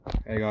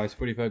Hey guys,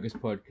 Footy Focus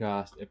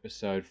Podcast,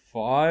 episode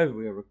 5.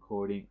 We are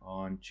recording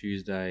on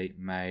Tuesday,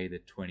 May the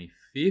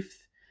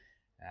 25th.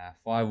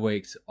 5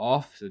 weeks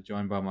off, so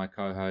joined by my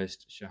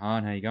co-host,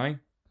 Shahan. How you going?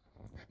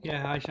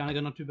 Yeah, hi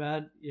Shanaga, not too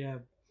bad. Yeah,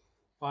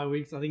 5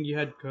 weeks. I think you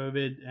had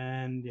COVID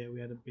and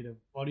we had a bit of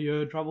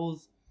audio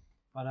troubles.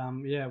 But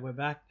we're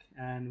back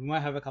and we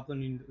might have a couple of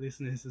new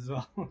listeners as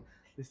well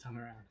this time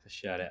around. A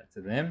shout out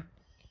to them.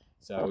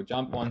 So we'll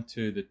jump on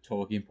to the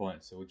talking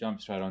points. So we'll jump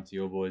straight onto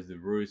your boys, the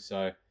Roos.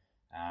 So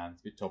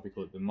it's a bit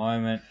topical at the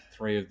moment.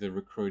 3 of the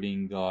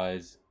recruiting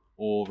guys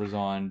all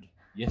resigned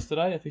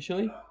yesterday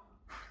officially.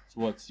 So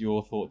what's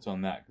your thoughts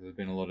on that? Because there's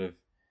been a lot of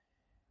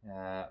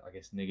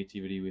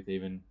negativity with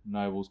even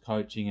Noble's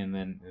coaching, and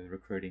then the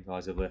recruiting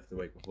guys have left the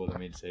week before the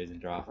mid-season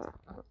draft.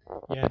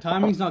 Yeah,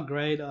 timing's not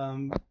great.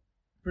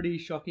 Pretty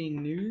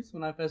shocking news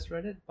when I first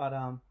read it, but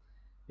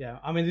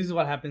this is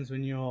what happens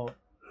when you're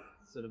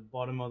sort of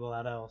bottom of the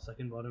ladder or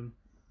second bottom,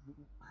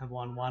 have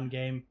won one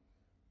game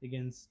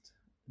against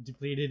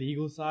depleted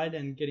Eagles side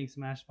and getting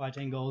smashed by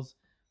 10 goals,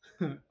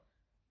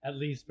 at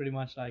least pretty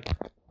much like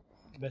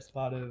best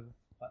part of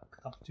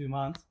a couple 2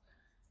 months.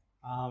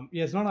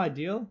 It's not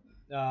ideal.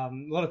 A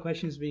lot of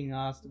questions being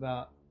asked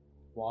about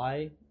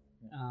why,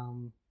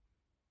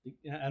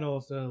 and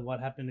also what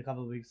happened a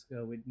couple of weeks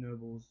ago with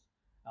Noble's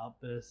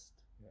outburst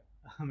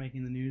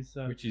making the news.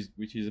 So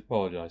which is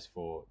apologised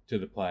for to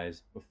the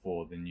players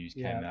before the news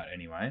came out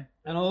anyway.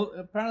 And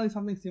apparently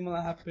something similar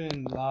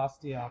happened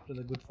last year after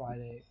the Good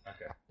Friday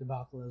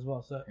debacle as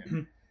well. So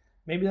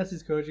maybe that's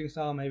his coaching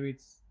style. Maybe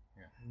it's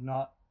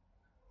not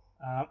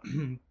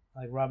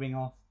like rubbing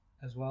off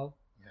as well.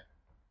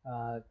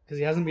 Because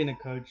he hasn't been a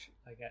coach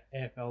like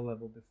at AFL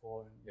level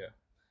before.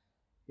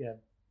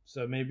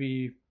 So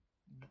maybe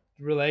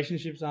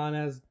relationships aren't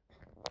as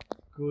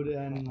good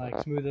and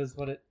like smooth as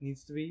what it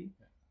needs to be.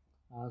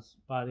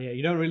 But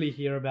you don't really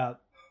hear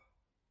about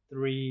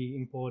 3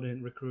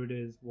 important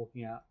recruiters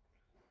walking out.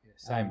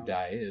 Same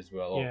day as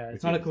well.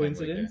 It's not a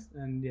coincidence.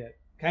 And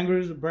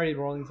Kangaroos, Brady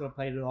Rawlings sort of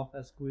played it off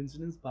as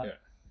coincidence, but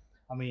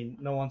I mean,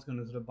 no one's going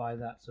to sort of buy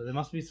that. So there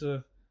must be sort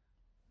of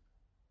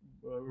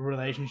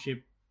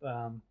relationship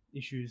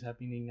issues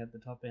happening at the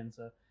top end.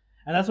 So,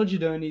 and that's what you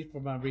don't need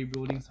from a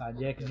rebuilding side,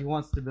 because you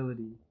want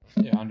stability.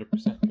 100%.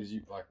 Because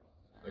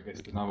I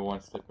guess the number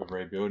one step of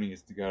rebuilding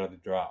is to go to the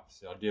draft.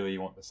 So ideally, you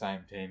want the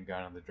same team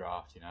going to the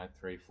draft.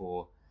 3,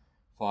 4,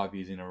 5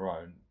 years in a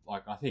row.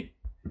 Like I think,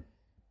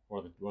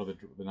 what are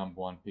the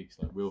number one picks?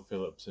 Like Will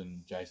Phillips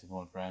and Jason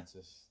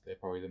Horne-Francis. They're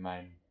probably the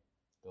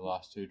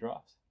last 2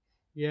 drafts.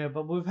 Yeah,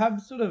 but we've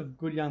had sort of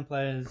good young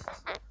players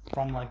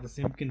from like the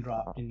Simpkin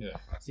draft in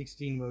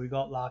 16, where we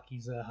got Larky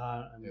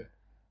Zerha and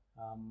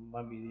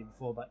might be the year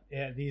before, but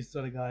these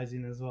sort of guys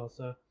in as well.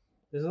 So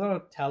there's a lot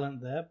of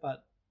talent there,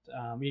 but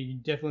you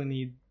definitely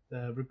need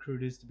the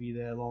recruiters to be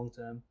there long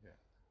term.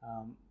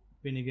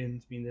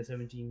 Finnegan's been there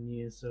 17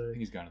 years, so I think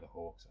he's going to the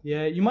Hawks.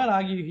 You might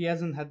argue he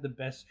hasn't had the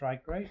best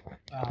strike rate,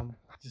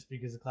 just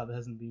because the club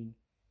hasn't been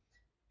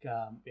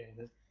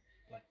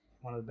like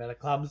one of the better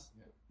clubs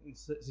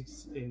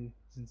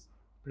since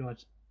pretty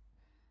much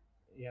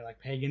like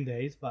pagan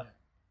days. But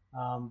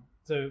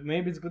so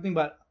maybe it's a good thing,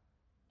 but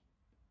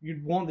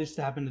you'd want this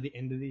to happen at the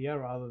end of the year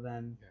rather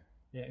than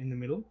in the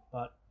middle.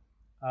 But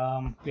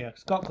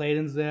Scott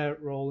Clayton's there,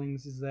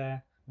 Rawlings is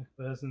there,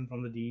 McPherson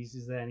from the D's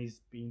is there, and he's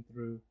been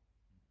through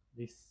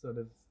these sort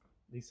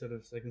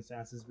of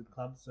circumstances with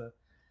clubs. So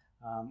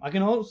I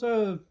can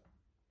also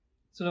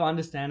sort of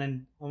understand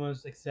and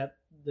almost accept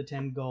the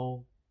 10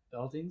 goal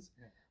beltings.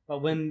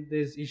 But when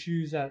there's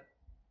issues at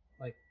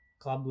like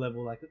club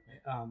level, like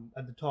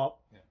at the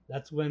top,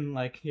 that's when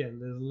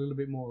there's a little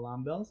bit more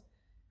alarm bells,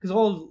 because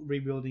all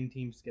rebuilding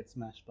teams get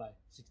smashed by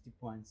 60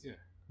 points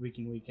week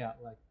in, week out.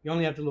 Like you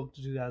only have to look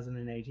to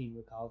 2018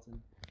 where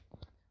Carlton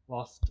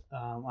lost.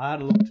 I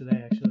had a look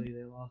today actually.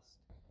 They lost,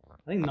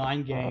 I think,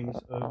 9 games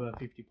over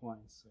 50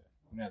 points.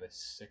 Now they're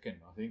second,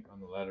 I think, on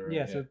the ladder.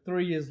 So 4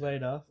 years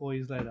later,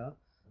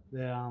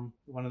 they're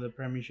one of the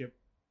premiership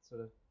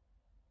sort of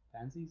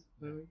fancies,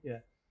 maybe.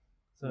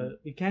 So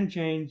it can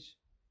change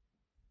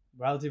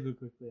relatively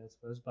quickly, I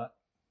suppose. But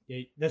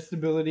the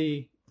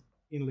stability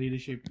in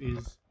leadership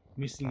is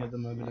missing at the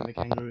moment of the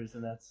Kangaroos,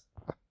 and that's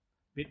a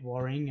bit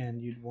worrying.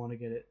 And you'd want to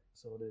get it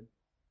sorted.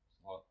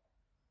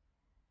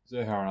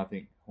 Zerha and I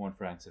think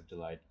Horne-Francis have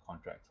delayed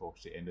contract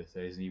talks to the end of the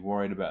season. Are you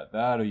worried about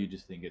that, or you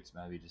just think it's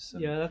maybe just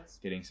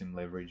getting some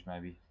leverage,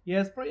 maybe?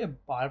 It's probably a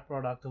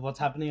byproduct of what's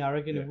happening. I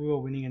reckon if we were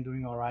winning and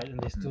doing all right and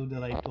they still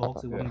delayed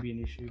talks, it wouldn't be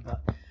an issue.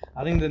 But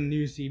I think the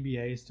new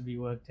CBA is to be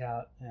worked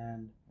out.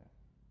 And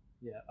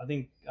I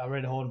think I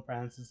read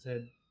Horne-Francis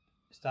said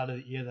start of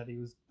the year that he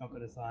was not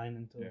going to sign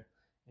until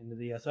end of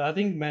the year. So I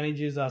think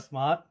managers are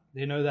smart.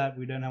 They know that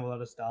we don't have a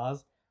lot of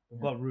stars. We've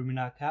got room in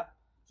our cap.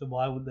 So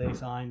why would they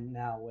sign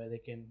now where they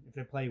can, if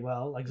they play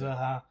well, like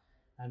Zerha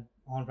and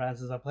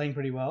Horne-Francis are playing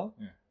pretty well.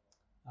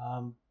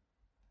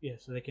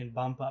 So they can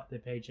bump up their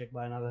paycheck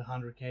by another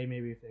 100K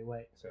maybe if they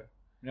wait. So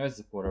as a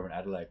supporter of an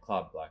Adelaide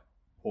club, like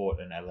Port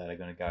and Adelaide are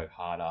going to go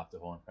hard after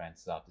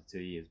Horne-Francis after 2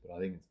 years, but I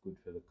think it's good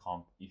for the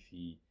comp if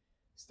he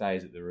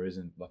stays at the Roos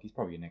and like he's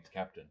probably your next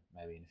captain,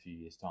 maybe in a few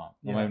years' time.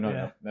 Yeah, Or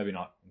yeah. maybe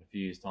not in a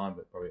few years' time,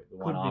 but probably the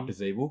one Could be. after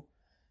Zeeble.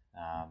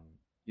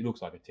 He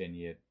looks like a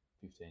 10-year,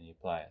 15-year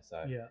player.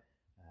 So Yeah.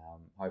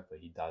 hopefully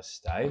he does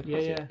stay.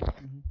 Yeah.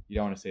 You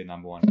don't want to see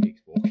number one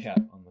picks walk out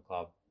on the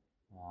club.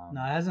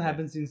 No, it hasn't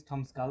happened since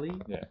Tom Scully.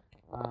 Yeah.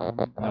 And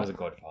that was a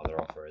Godfather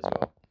offer as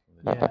well.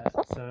 Yeah,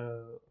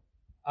 so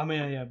I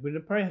mean, yeah, we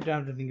probably don't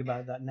have to think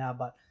about that now,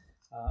 but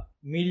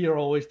media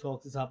always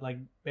talks this up, like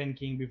Ben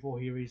King before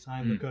he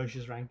resigned, the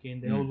coaches ranking,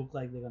 they all look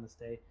like they're going to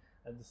stay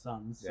at the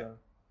Suns. So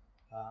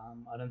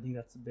I don't think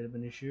that's a bit of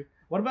an issue.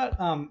 What about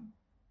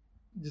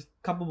just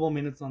a couple more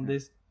minutes on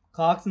this?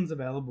 Clarkson's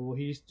available.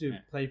 He used to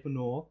play for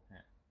North,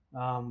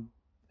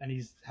 and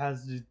he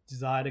has the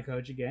desire to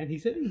coach again. He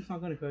said he's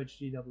not going to coach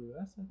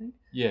GWS, I think.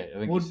 Yeah, I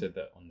think he said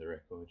that on the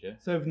record, yeah.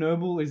 So if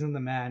Noble isn't the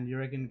man, you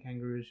reckon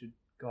Kangaroos should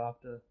go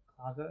after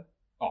Clarko?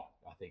 Oh,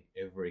 I think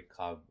every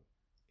club,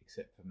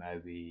 except for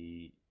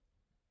maybe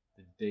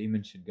the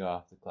Demons, should go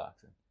after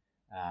Clarkson.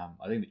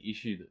 I think the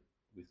issue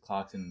with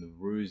Clarkson and the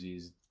Roos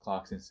is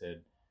Clarkson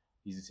said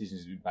his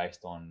decisions would be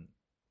based on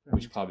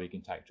which club he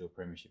can take to a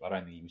premiership. I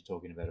don't think he was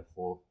talking about a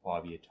 4 or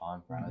 5 year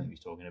time frame. I think he was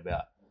talking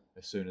about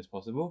as soon as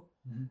possible.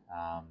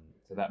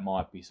 So that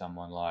might be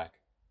someone like,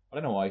 I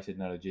don't know why he said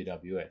no to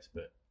GWS,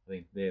 but I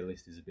think their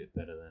list is a bit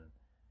better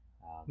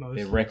than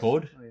their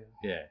record. Oh,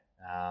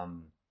 yeah.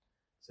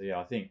 So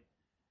I think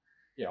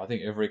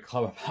every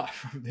club apart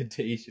from the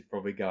D should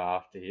probably go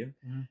after him.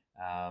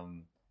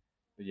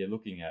 But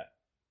looking at,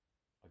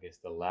 I guess,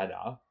 the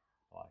ladder,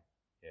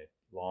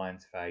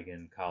 Lions,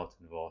 Fagan,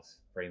 Carlton,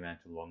 Voss,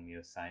 Fremantle,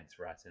 Longmuir, Saints,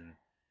 Ratton,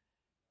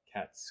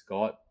 Cat,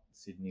 Scott,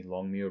 Sydney,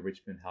 Longmuir,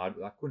 Richmond,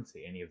 Hardwick. I couldn't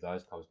see any of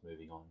those clubs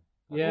moving on.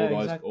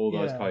 All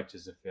those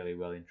coaches are fairly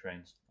well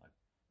entrenched,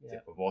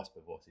 except for Voss,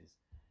 but Voss is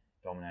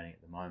dominating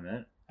at the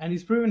moment. And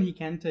he's proven he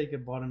can take a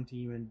bottom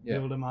team and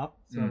build them up.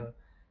 So,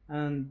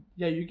 and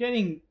you're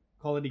getting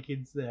quality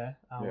kids there.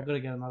 We're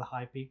going to get another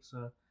high pick,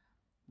 so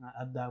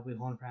add that with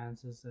Horn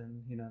Francis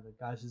and the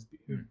guys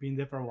who've been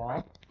there for a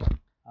while.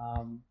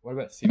 What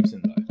about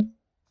Simpson though?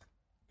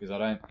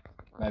 Because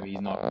maybe he's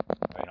not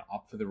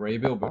up for the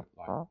rebuild, but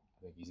I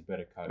think he's a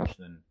better coach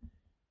than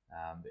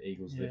the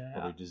Eagles lift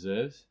probably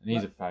deserves, and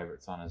he's a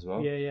favourite son as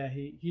well. Yeah,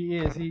 he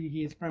is.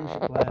 He is a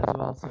premiership player as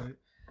well, so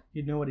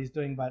he'd know what he's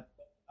doing. But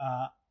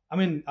I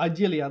mean,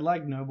 ideally, I'd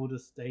like Noble to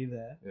stay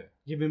there. Yeah.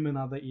 Give him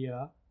another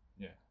year.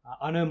 Yeah.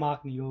 I know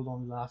Mark Neal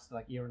only lasted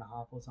like year and a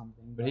half or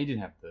something, but he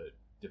didn't have the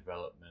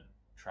development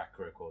track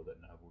record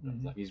that Noble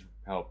does. Like he's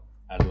helped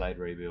Adelaide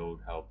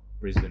rebuild, helped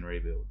Brisbane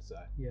rebuild. So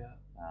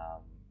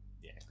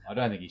I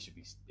don't think he should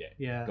be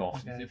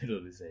gone in the middle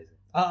of the season.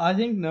 I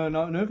think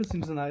no for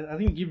Simpson. I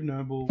think give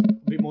Noble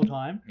a bit more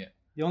time. Yeah.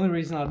 The only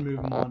reason I'd move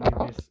him on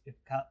is if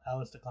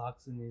Alistair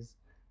Clarkson is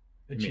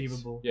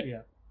achievable.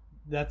 Yeah.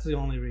 That's the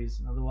only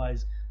reason.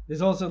 Otherwise,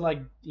 there's also like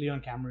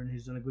Leon Cameron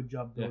who's done a good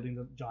job building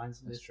the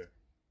Giants list. That's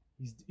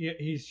true.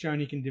 He's shown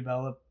he can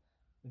develop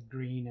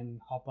Green and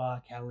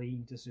Hopper, Kelly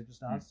into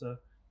superstars. So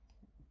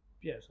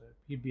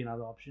he'd be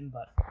another option.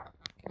 But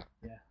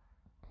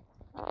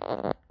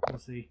we'll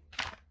see.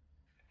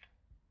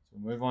 So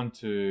we'll move on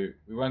we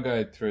won't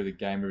go through the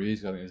game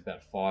reviews. I think there's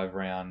about 5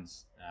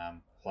 rounds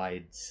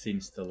played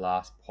since the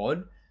last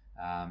pod.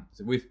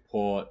 So with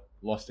Port,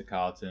 lost to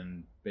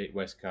Carlton, beat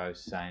West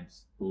Coast,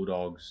 Saints,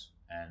 Bulldogs,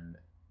 and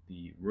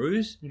the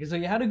Roos. Okay, so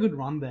you had a good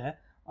run there.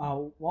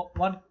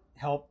 What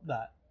helped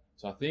that?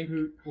 So I think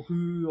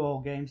who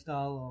or game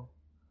style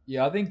or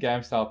I think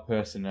game style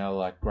personnel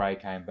like Gray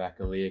came back,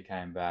 Aaliyah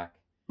came back.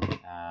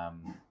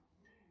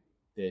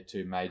 They're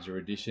 2 major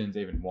additions.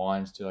 Even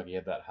Wines too, like he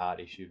had that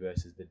heart issue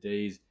versus the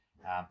D's.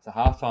 So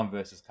halftime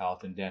versus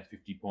Carlton down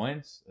 50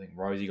 points. I think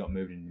Rosie got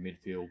moved into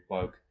midfield.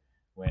 Boak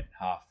went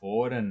half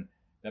forward, and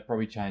that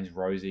probably changed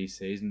Rosie's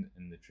season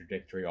and the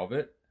trajectory of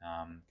it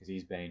because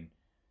he's been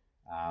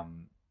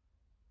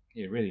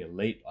really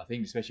elite. I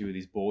think, especially with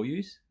his ball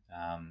use.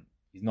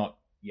 He's not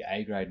your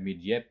A-grade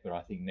mid yet, but I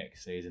think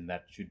next season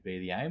that should be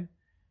the aim.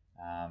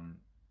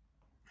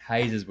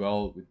 Hayes as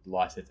well, with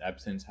Lycett's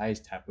absence. Hayes'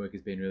 tap work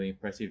has been really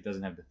impressive.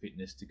 Doesn't have the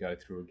fitness to go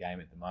through a game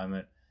at the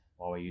moment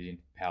while we're using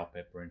Powell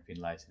Pepper and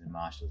Finlayson and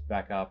Marshall as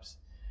backups.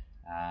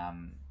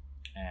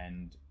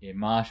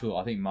 Marshall,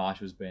 I think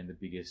Marshall's been the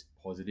biggest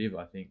positive,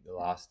 I think, the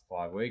last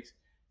 5 weeks.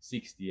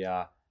 6th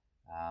year,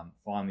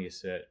 finally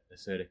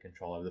asserted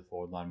control over the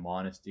forward line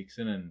minus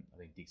Dixon, and I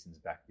think Dixon's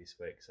back this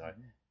week. So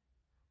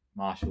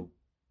Marshall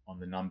on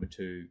the number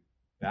 2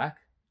 back.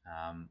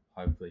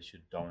 Hopefully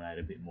should dominate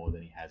a bit more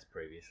than he has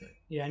previously.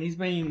 Yeah, and he's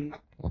been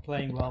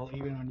playing well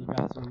even when you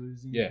guys were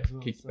losing. Yeah, as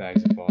well, kicked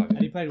bags of 5. And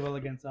he played well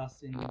against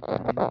us I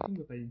think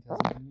we played in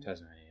Tasmania.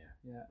 Tasmania,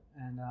 yeah.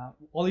 And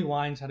Ollie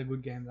Wines had a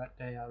good game that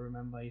day. I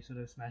remember he sort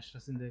of smashed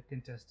us in the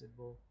contested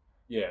ball.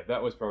 Yeah,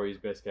 that was probably his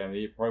best game of the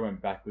year. Probably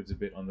went backwards a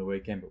bit on the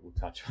weekend, but we'll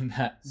touch on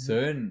that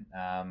soon.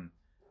 I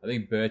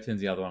think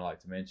Burton's the other one I'd like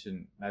to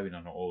mention. Maybe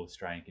not an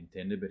all-Australian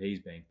contender, but he's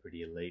been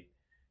pretty elite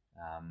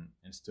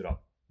and stood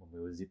up when we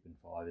were zipping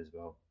 5 as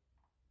well.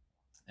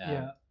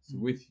 So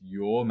with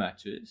your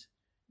matches,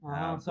 So we'll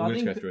I just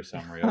think go through a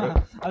summary of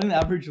it. I think the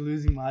average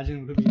losing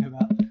margin would have been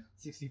about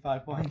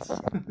 65 points. So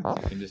you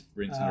can just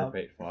rinse and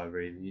repeat 5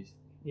 reviews.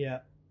 Yeah,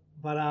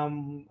 but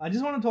I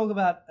just want to talk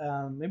about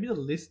maybe the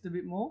list a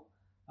bit more,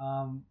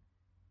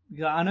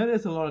 because I know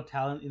there's a lot of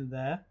talent in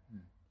there,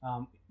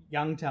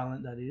 young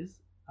talent that is,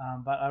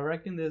 but I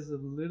reckon there's a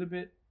little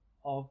bit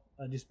of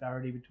a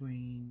disparity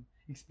between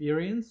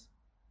experience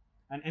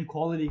and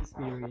quality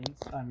experience.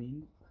 I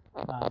mean,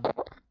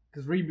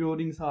 because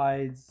rebuilding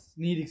sides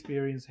need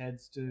experienced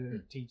heads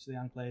to teach the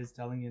young players,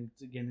 telling them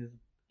to get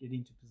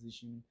into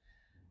position,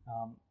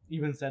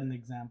 even set an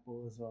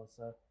example as well.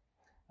 So.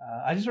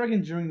 I just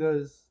reckon during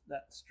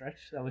that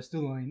stretch that we're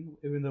still in,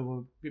 even though we're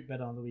a bit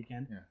better on the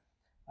weekend,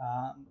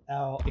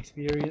 our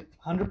experience,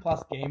 100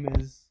 plus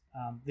gamers,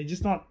 they're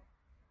just not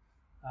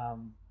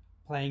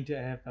playing to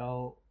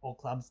AFL or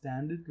club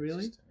standard,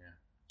 really.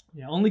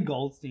 Only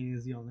Goldstein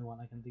is the only one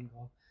I can think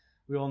of.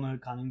 We all know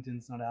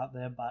Cunnington's not out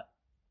there, but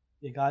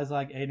guys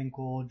like Aiden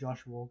Core,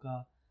 Josh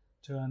Walker,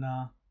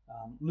 Turner,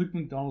 Luke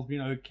McDonald's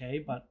been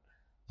okay, but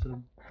sort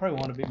of probably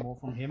want a bit more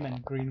from him,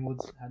 and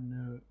Greenwood's had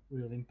no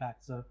real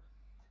impact. So.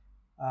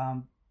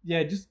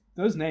 Just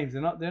those names. They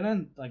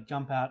don't like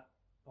jump out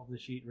of the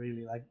sheet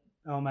really. Like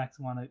Elmax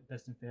won at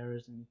Best and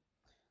Fairest, and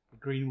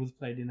Greenwood's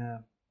played in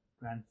a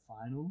grand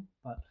final.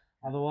 But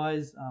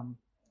otherwise,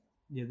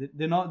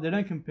 they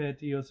don't compare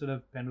to your sort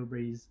of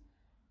Pendlebury's,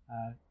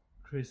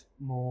 Chris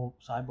Moore,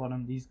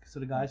 Sidebottom, these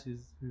sort of guys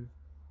who've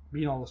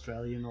been all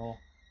Australian or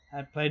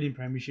have played in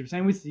Premiership.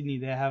 Same with Sydney.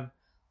 They have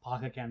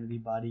Parker Kennedy,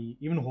 Buddy.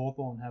 Even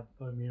Hawthorn have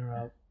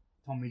O'Meara,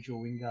 Tom Mitchell,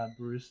 Wingard,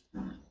 Bruce.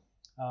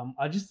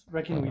 I just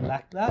reckon we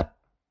lack that.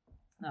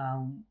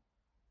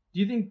 Do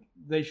you think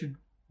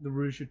the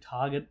Roos should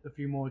target a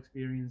few more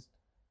experienced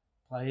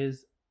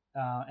players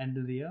end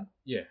of the year?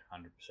 Yeah,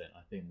 100%.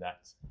 I think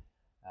that's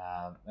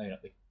maybe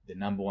not the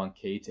number one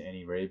key to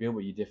any rebuild,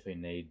 but you definitely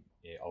need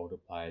older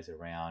players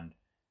around.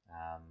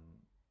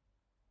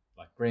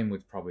 Like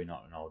Greenwood's probably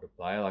not an older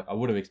player. Like I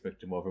would have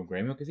expected more from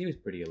Greenwood because he was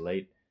pretty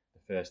elite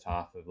the first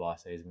half of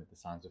last season with the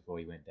Suns before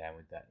he went down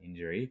with that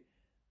injury.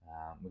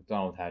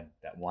 McDonald had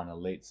that one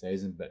elite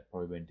season, but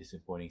probably been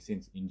disappointing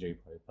since injury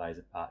probably plays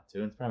a part too.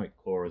 And it's probably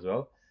Claw as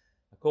well.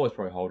 Claw was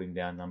probably holding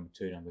down number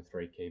 2, number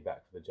 3 key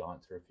back for the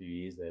Giants for a few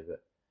years there,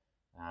 but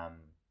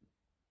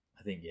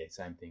I think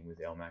same thing with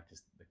Elmac,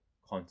 just the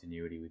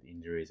continuity with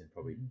injuries and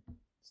probably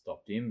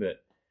stopped him.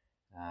 But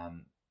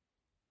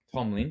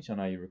Tom Lynch, I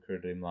know you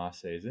recruited him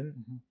last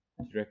season.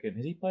 Do you reckon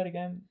has he played a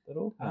game at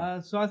all? No.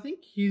 So I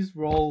think his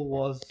role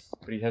was.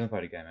 But he hasn't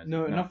played a game. Has he?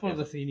 No, not for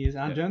the seniors.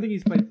 I don't think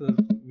he's played for the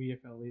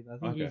VFL either. I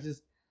think he's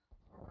just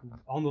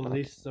on the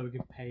list so we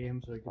could pay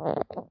him so he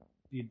could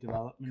be a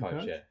development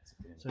coach.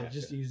 So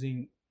just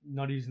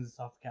not using the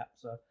soft cap.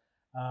 So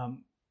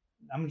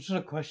I'm just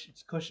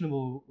it's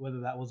questionable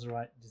whether that was the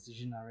right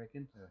decision. I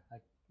reckon.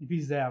 Like if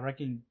he's there, I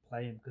reckon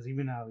play him because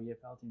even our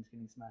VFL team's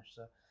getting smashed.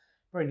 So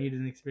probably needed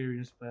an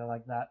experienced player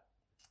like that.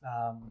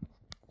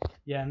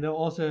 And they'll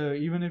also,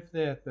 even if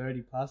they're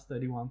 30 plus,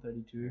 31,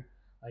 32,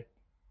 like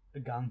a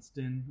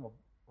Gunston or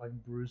like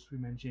Bruce we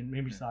mentioned,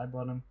 maybe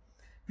Sidebottom,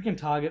 if we can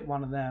target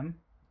one of them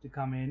to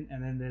come in,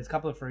 and then there's a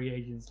couple of free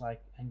agents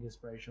like Angus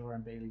Brayshaw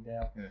and Bailey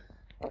Dale,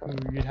 who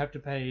you'd have to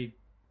pay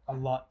a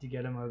lot to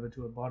get them over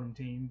to a bottom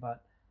team,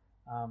 but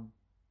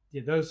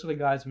those sort of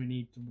guys we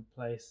need to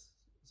replace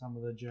some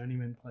of the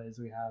journeyman players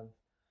we have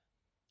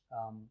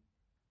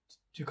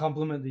to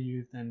complement the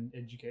youth and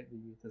educate the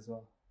youth as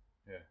well.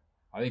 Yeah.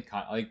 I think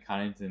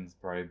Cunnington's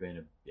probably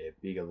been a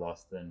bigger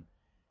loss than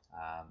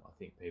I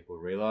think people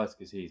realise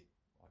because he's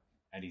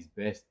at his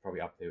best probably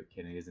up there with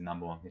Kennedy as the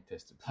number 1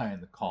 contested player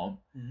in the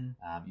comp.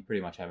 You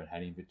pretty much haven't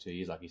had him for 2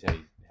 years. Like you said,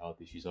 his health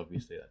issues,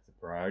 obviously that's a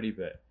priority,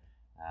 but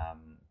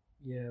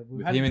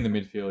with him in the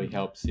midfield, he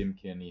helps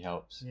Simkin, he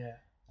helps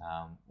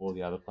all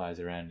the other players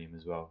around him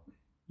as well.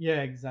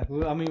 Yeah,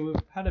 exactly. I mean, we've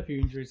had a few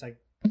injuries, like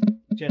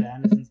Jed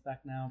Anderson's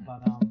back now,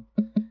 but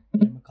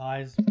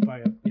Mackay's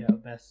probably our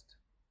best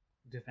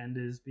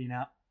defenders being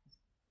out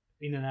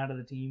in and out of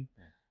the team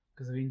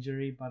because of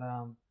injury, but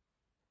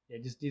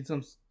just need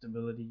some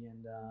stability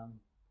and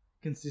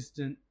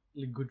consistently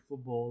good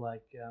football.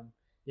 Like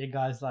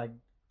guys like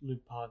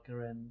Luke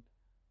Parker and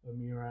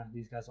O'Meara,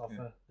 these guys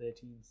offer their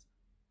teams.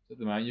 So at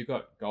the moment, you've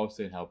got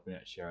Goldstein helping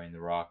out sharing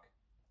the rock.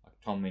 Like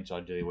Tom Lynch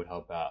ideally would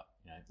help out,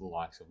 the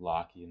likes of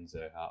Larky and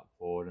Zerha up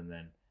forward, and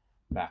then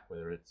back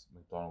whether it's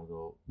McDonald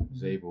or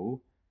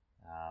Zeeble,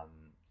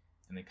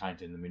 and then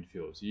Cunnington in the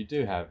midfield. So you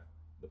do have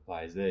the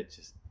players there,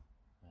 just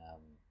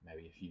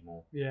maybe a few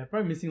more. Yeah,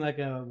 probably missing like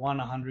a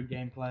 100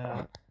 game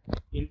player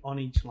on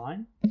each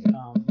line.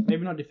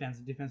 Maybe not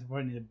defensive. Defensive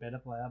probably need a better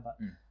player, but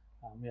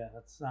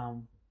that's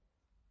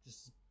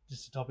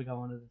just a topic I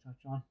wanted to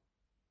touch on.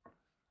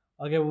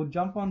 Okay, we'll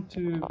jump on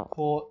to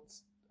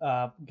Port's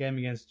game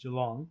against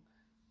Geelong.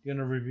 You're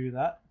gonna review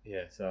that?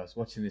 Yeah. So I was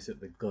watching this at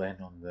the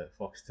Glen on the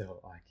Foxtel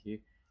IQ.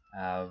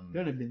 You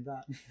only been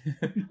that.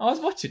 I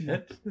was watching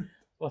it.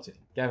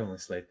 Gavin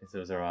was sleeping, so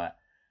it was alright.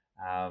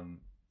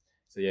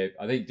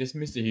 I think just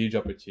missed a huge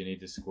opportunity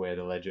to square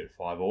the ledger at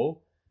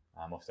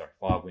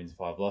 5-5 wins,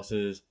 5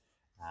 losses.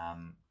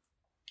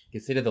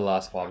 Consider the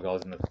last 5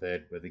 goals in the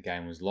third where the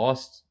game was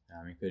lost,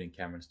 including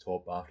Cameron's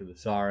top after the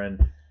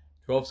siren.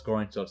 12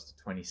 scoring shots to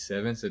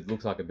 27, so it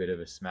looks like a bit of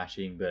a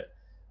smashing, but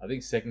I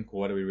think second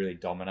quarter we really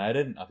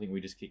dominated. I think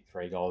we just kicked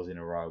 3 goals in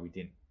a row. We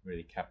didn't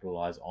really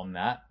capitalise on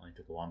that. Only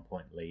took a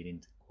 1-point lead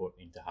into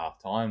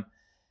half-time.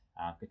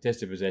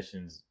 Contested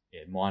possessions,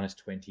 minus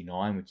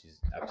 29, which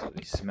is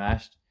absolutely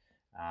smashed.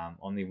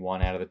 Only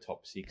 1 out of the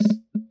top 6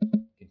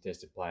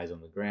 contested players on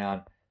the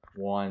ground.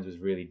 Wines was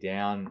really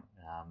down.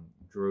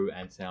 Drew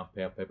and Sam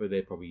Powell-Pepper,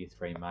 they're probably your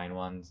 3 main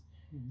ones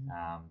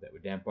that were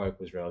down. Boak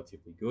was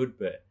relatively good,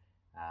 but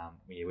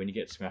when you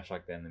get smashed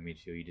like that in the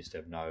midfield, you just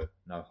have no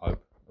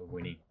hope of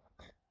winning.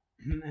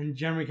 And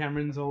Jeremy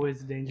Cameron's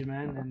always a danger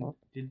man.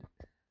 And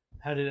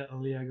how did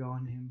Aaliyah go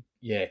on him?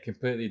 Yeah,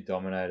 completely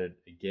dominated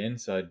again.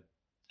 So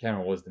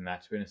Cameron was the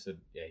match winner. So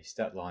his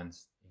stat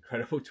line's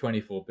incredible: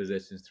 24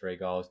 possessions, 3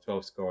 goals,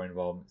 12 scoring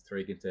involvements,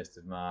 3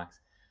 contested marks,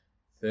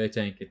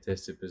 13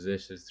 contested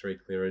possessions, 3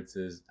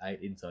 clearances, 8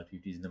 inside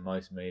 50s, and the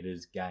most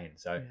meters gained.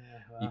 So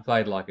he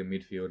played like a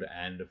midfielder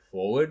and a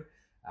forward.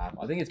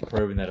 I think it's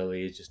proven that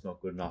Ali is just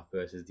not good enough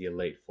versus the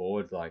elite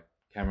forwards. Like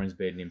Cameron's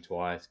beaten him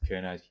twice,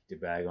 Curno's kicked a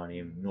bag on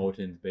him,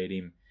 Norton's beat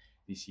him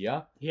this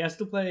year. He has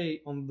to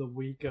play on the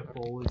weaker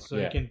forwards so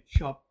he can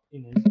chop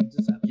in and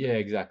intercept. Yeah,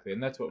 exactly.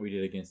 And that's what we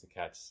did against the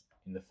Cats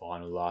in the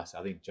final last.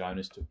 I think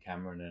Jonas took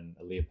Cameron and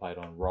Ali played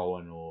on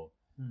Rowan or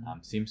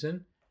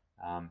Simpson.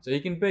 So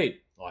you can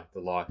beat like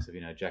the likes of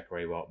Jack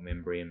Rewalt,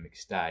 Membry and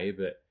McStay,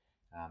 but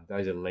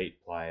those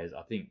elite players,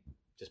 I think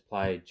just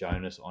play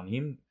Jonas on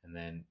him and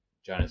then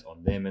Jonas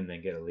on them and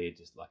then get Aaliyah,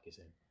 just like you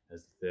said,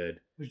 as the third.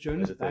 Was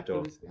Jonas back?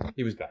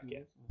 He was back,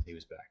 yeah. He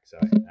was back. So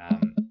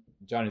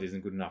Jonas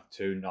isn't good enough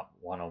to not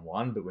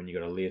one-on-one, but when you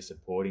got Aaliyah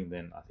supporting,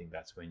 then I think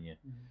that's when you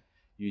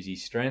use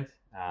his strength.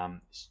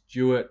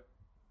 Stewart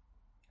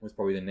was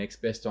probably the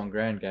next best on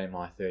ground, getting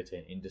my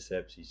 13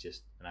 intercepts. He's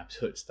just an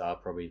absolute star,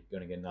 probably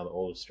going to get another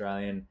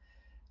All-Australian.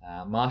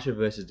 Marshall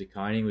versus De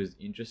Koning was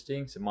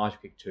interesting. So Marshall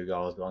kicked 2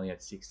 goals, but only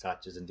had 6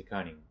 touches, and De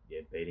Koning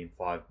beat him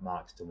 5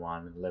 marks to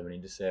 1 and 11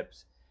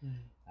 intercepts.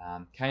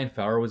 Kane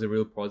Farrell was a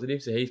real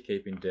positive, so he's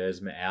keeping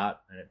Dersma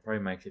out, and it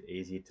probably makes it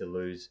easier to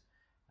lose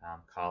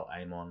Carl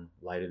Amon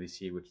later this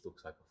year, which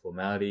looks like a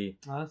formality.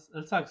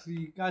 That sucks.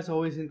 You guys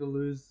always seem to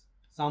lose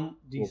some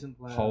decent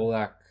players.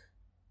 Polak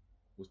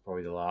was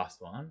probably the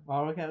last one.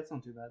 Oh, okay, that's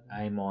not too bad.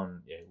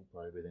 Amon, will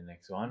probably be the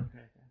next one.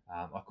 Okay.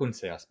 I couldn't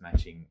see us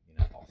matching,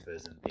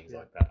 offers and things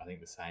like that. I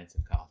think the Saints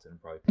and Carlton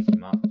probably pick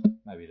him up.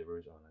 Maybe the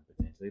Roos, I don't know,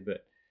 potentially,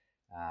 but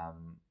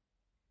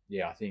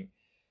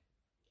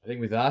I think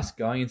with us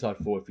going inside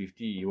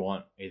 450, you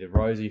want either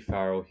Rosie,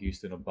 Farrell,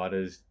 Houston, or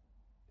Butters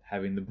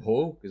having the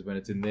ball, because when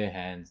it's in their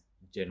hands,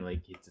 it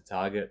generally hits the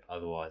target.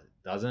 Otherwise,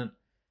 it doesn't.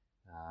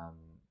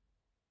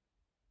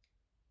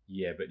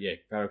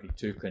 Farrell kicked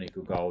 2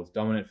 clinical goals,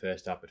 dominant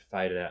first up, but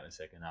faded out in the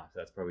second half. So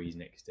that's probably his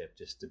next step,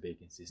 just to be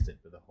consistent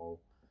for the whole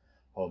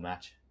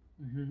match.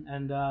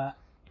 And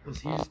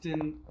was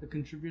Houston a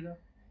contributor?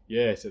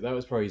 Yeah, so that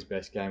was probably his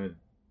best game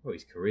of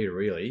his career,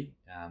 really.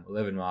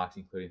 11 marks,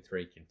 including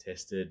 3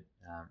 contested.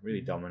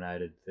 Really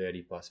dominated,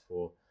 30 plus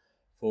 4.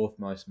 4th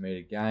most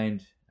metre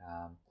gained.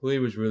 Clear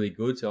was really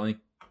good, so only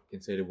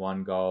conceded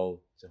 1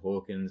 goal to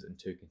Hawkins and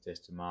 2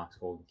 contested marks.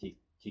 Hawkins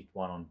kicked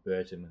 1 on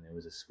Burton when there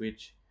was a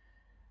switch.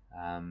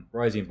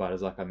 Rosie and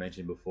Butters, like I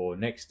mentioned before,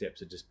 next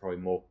steps are just probably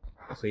more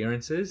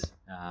clearances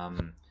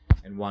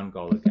and 1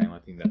 goal a game. I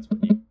think that's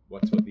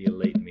what the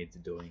elite mids are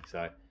doing.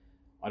 So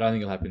I don't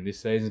think it'll happen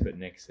this season, but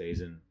next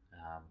season,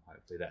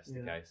 hopefully that's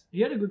the case.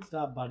 He had a good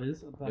start,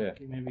 Butters, but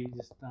maybe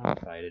just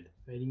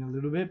fading a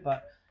little bit,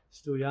 but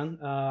still young.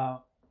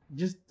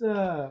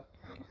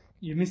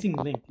 You're missing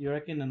link. You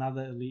reckon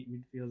another elite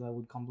midfielder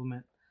would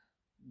complement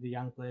the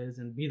young players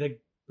and be the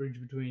bridge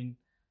between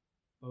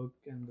Oak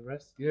and the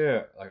rest?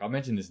 Yeah, like I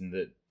mentioned this in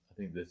I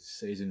think the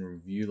season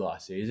review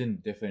last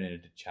season, definitely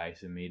needed to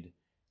chase a mid.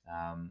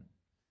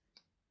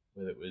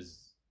 Whether it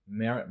was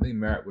Merritt, I think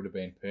Merritt would have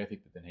been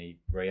perfect, but then he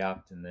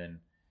re-upped, and then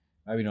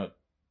maybe not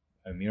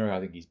O'Meara. I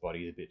think his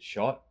body is a bit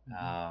shot.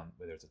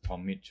 Whether it's a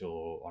Tom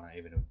Mitchell or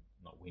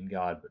not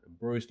Wingard, but a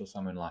Bruce or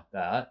someone like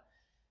that.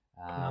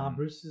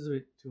 Bruce is a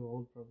bit too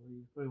old, probably.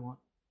 You probably want.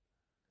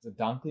 Is it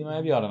Dunkley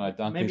maybe? I don't know.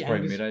 Dunkley's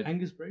probably mid-age.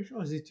 Angus Brayshaw,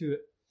 or is he too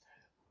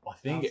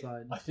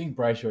outside? I think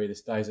Brayshaw either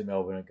stays at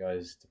Melbourne or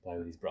goes to play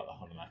with his brother.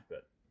 I don't know,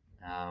 but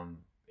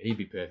he'd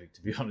be perfect,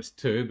 to be honest,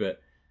 too.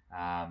 But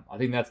I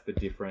think that's the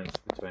difference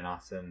between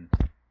us and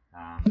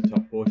the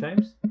top 4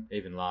 teams,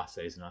 even last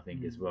season, I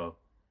think, as well.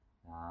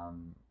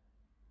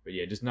 But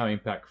just no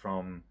impact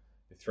from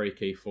the 3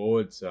 key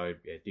forwards. So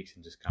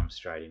Dixon just comes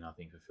straight in, I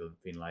think, for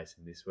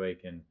Finlayson this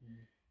week, and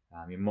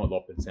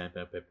Motlop and Sam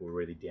Powell-Pepper were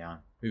really down.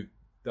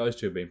 Those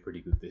 2 have been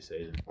pretty good this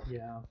season.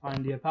 Yeah, I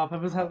find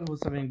Powell-Pepper's was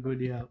something good.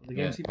 Yeah, the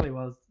games he played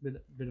was a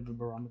bit of a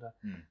barometer.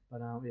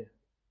 But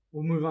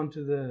we'll move on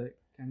to the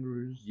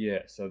Kangaroos.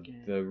 Yeah, so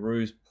the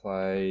Roos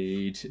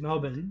played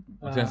Melbourne.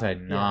 I was going to say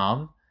Nam.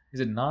 Yeah. Is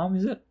it Nam?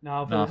 Is it?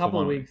 No, for a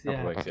couple of weeks.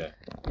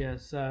 Yeah.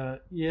 So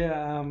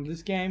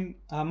this game,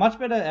 much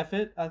better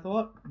effort. I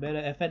thought better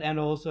effort and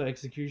also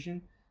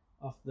execution.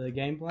 of the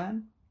game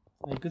plan.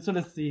 You could sort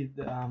of see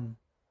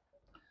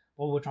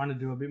what we're trying to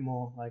do a bit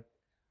more, like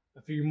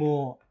a few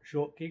more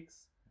short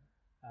kicks.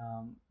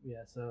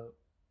 So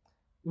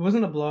it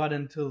wasn't a blowout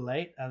until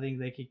late. I think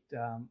they kicked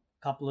a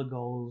couple of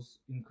goals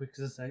in quick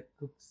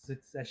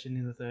succession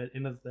in the third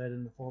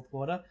and the fourth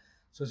quarter.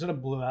 So it sort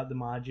of blew out the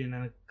margin,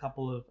 and a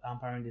couple of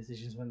umpiring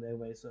decisions went their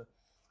way. So it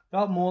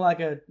felt more like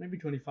a maybe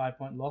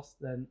 25-point loss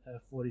than a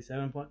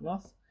 47-point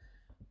loss,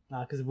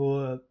 because we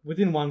were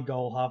within one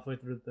goal halfway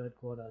through the third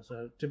quarter.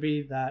 So to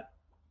be that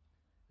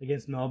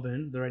against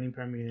Melbourne, the reigning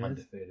premiers,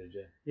 Undefeated,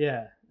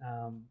 yeah.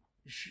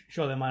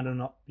 Sure, they might have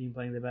not been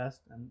playing their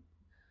best and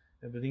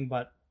everything,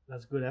 but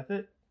that's good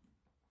effort.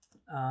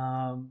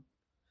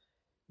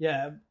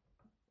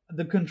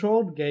 The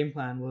controlled game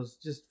plan was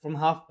just from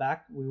half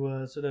back. We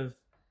were sort of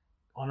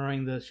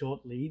honouring the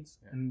short leads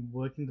and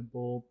working the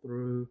ball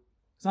through,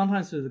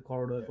 sometimes through the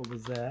corridor if it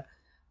was there,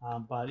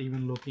 but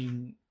even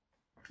looking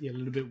a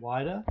little bit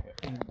wider.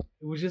 And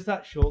it was just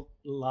that short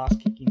last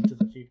kick into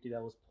the 50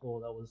 that was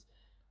poor, that was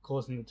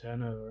causing the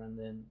turnover. And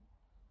then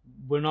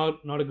we're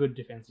not a good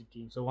defensive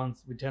team, so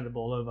once we turn the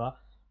ball over,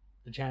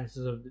 the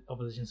chances of the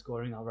opposition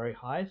scoring are very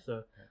high.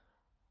 So,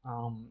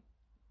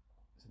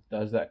 So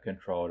does that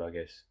controlled, I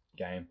guess,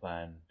 game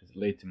plan, does it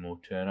lead to more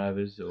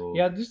turnovers? Or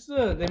just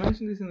they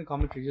mentioned this in the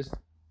commentary, just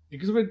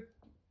because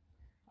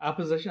our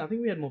possession, I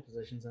think we had more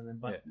possessions than them,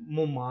 but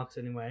more marks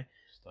anyway.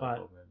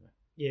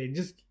 It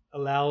just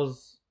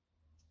allows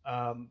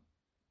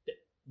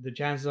the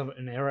chances of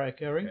an error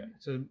occurring.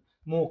 So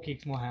more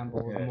kicks, more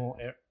handballs, more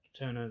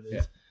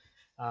turnovers.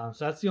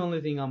 So that's the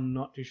only thing I'm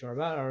not too sure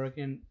about. I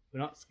reckon we're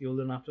not skilled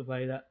enough to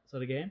play that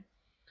sort of game.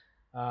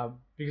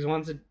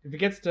 Because if it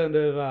gets turned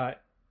over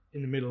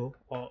in the middle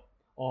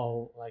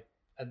or like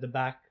at the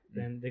back,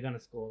 then they're gonna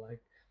score.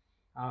 Like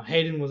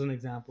Hayden was an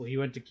example. He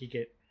went to kick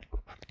it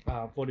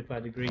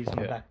 45 degrees in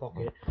the back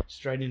pocket,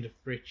 straight into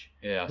Fritsch,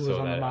 who was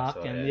on the mark,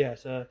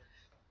 so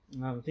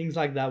things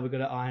like that we've got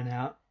to iron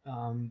out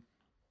and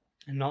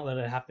not let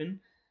it happen.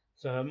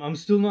 So I'm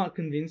still not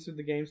convinced with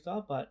the game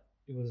style, but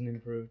it was an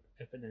improved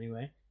effort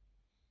anyway.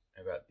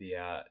 About the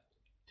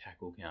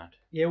tackle count.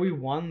 Yeah, we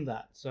won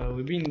that. So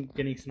we've been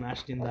getting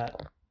smashed in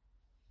that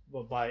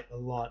by a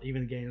lot.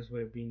 Even games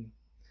where we've been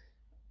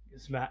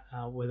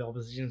where the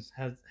oppositions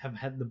have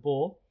had the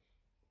ball.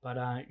 But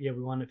we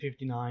won at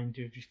 59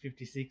 to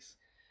 56.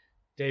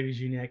 Davies,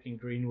 Uniacke and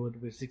Greenwood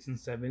with 6 and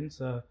 7.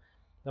 So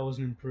that was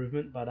an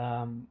improvement. But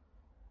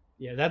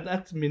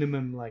that's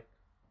minimum. Like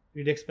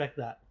you'd expect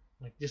that.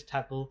 Like just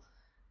tackle,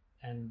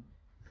 and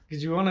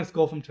because you want to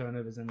score from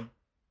turnovers, and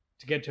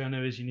to get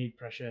turnovers you need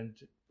pressure, and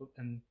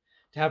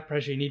to have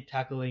pressure you need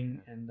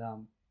tackling and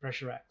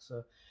pressure acts.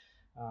 So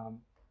I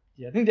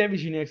think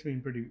Davies Uniacke's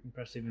been pretty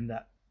impressive in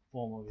that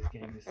form of his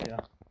game this year.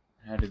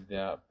 How did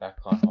the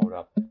backline hold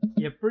up?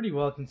 Yeah, pretty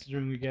well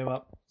considering we gave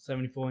up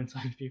 74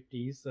 inside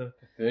 50s. So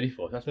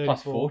 34. That's 34.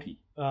 Plus 40.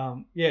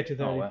 To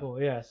 34. Oh, wow.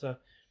 Yeah. So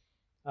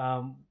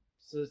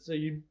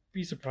you'd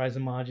be surprised the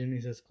margin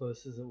is as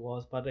close as it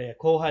was. But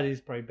Cole had his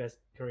probably best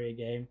career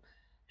game,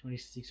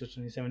 26 or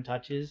 27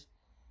 touches,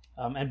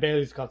 and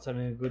Bailey's got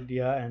something a good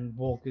year, and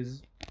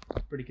Walker's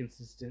pretty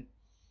consistent.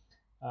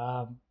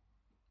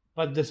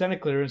 But the center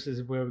clearances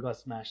is where we got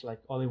smashed. Like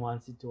Ollie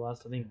Wines did to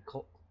us. I think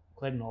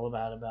Clayton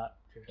Oliver about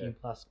 15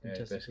 plus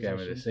contested best game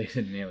of the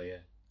season, nearly.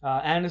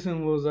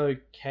 Anderson was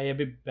okay, a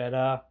bit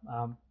better.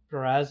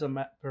 Perez,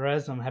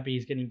 I'm happy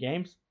he's getting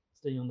games,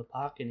 staying on the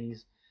park, and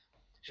he's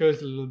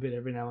shows a little bit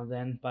every now and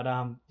then. But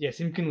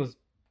Simpkin was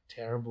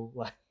terrible.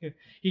 Like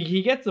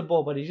he gets the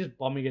ball, but he's just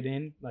bombing it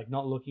in, like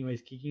not looking where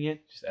he's kicking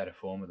it. Just out of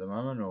form at the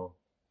moment, or?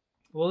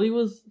 Well, he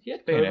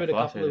had COVID a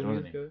couple of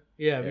weeks ago.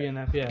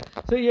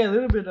 VNF, So a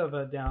little bit of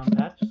a down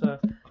patch. So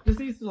just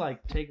needs to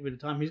like take a bit of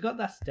time. He's got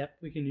that step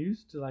we can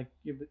use to like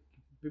give it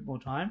a bit more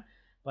time.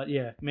 But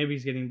maybe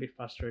he's getting a bit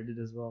frustrated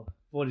as well.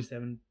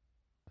 47%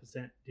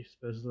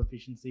 disposal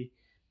efficiency.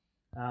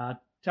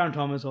 Taron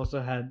Thomas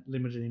also had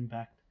limited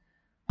impact.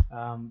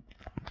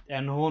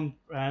 And Horn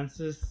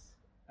Francis,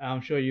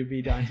 I'm sure you'll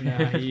be dying to know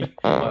how he...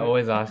 I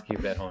always ask you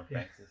about Horn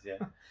Francis,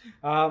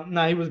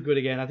 No, he was good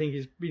again. I think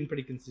he's been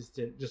pretty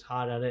consistent, just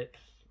hard at it.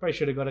 Probably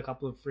should have got a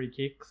couple of free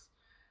kicks.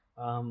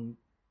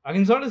 I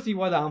can sort of see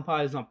why the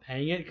umpire is not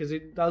paying it, because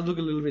it does look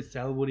a little bit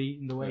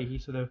Selwoody in the way he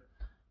sort of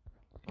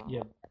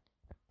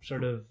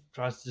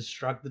tries to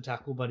distract the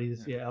tackle, but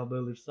his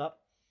elbow lifts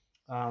up.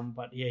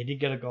 But he did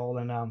get a goal,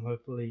 and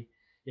hopefully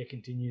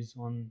continues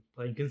on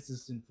playing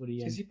consistent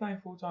footy. Is he playing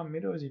full-time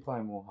mid, or is he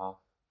playing more half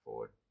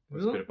forward?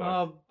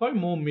 Probably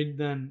more mid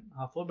than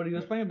half forward, but he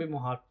was playing a bit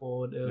more hard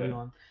forward early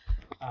on.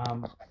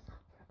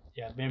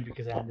 Maybe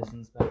because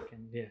Anderson's back,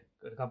 and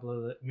got a couple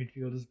of the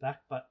midfielders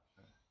back, but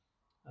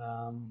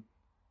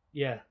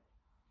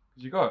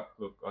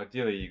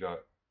ideally you got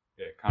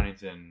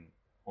Cunnington,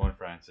 Horn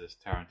Francis,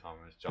 Taron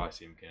Thomas, Jai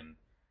Simpkin,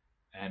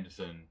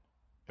 Anderson,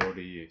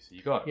 LDU. So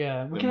you got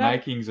the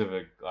makings of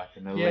an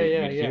elite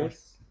midfield.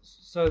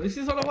 So this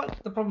is sort of what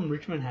the problem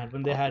Richmond had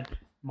when they had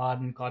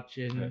Martin,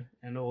 Cochin,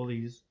 and all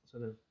these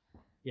sort of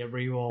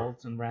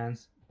Rewalds and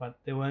Rans, but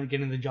they weren't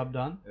getting the job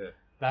done.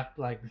 Back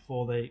like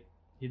before they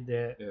hit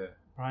their Yeah.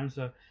 prime.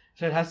 So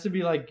it has to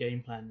be like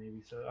game plan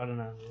maybe. So I don't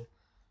know.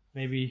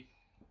 Maybe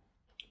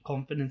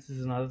confidence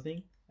is another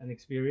thing and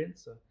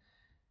experience. So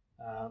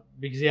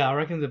because I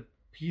reckon the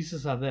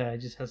pieces are there. It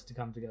just has to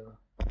come together.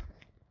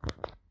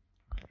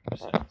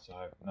 So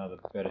another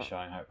better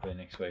showing hopefully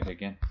next week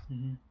again.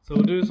 Mm-hmm. So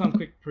we'll do some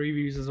quick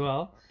previews as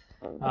well.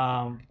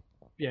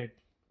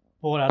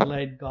 Port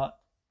Adelaide got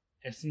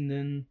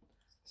Essendon.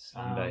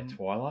 Sunday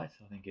twilight,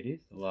 I think it is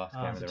the last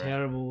game of the it's a round.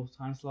 terrible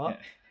time slot.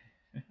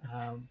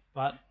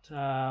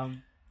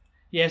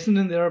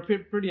 Essendon, they're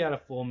pretty out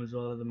of form as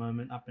well at the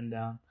moment, up and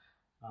down.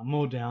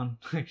 More down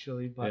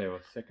actually, but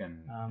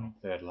second,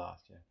 third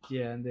last.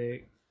 Yeah, and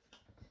they.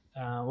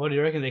 What do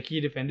you reckon? Their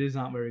key defenders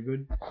aren't very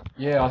good.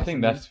 Yeah, I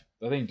think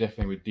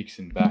definitely with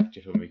Dixon back,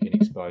 just when we can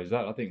expose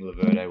that. I think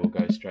Laverde will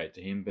go straight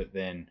to him, but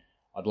then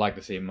I'd like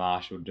to see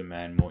Marshall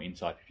demand more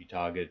inside 50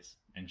 targets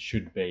and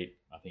should beat.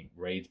 I think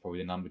Reed's probably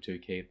the number 2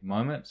 key at the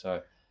moment, so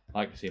I'd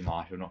like to see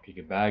Marshall not kick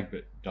a bag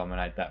but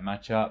dominate that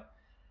matchup.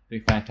 I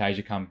think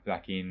Fantasia comes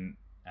back in.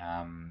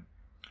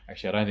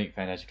 Actually, I don't think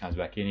Fantasia comes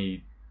back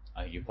in.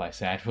 I think he'll play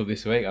Sandford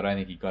this week. I don't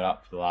think he got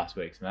up for the last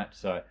week's match,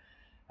 so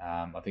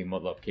I think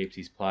Motlop keeps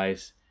his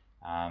place.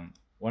 Want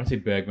to see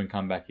Bergman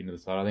come back into the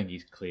side. I think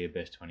he's clear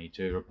best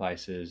 22,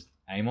 replaces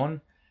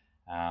Amon.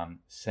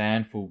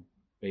 Sandford,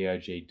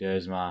 BOG,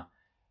 Dersma.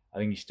 I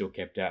think he's still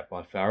kept out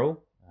by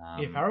Farrell.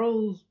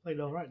 Farrell's played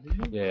all right,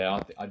 didn't he? Yeah,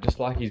 I just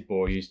like his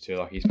ball used to.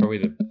 Like he's probably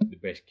the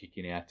best kick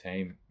in our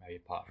team, maybe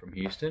apart from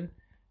Houston.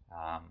 So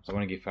I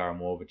want to give Farrell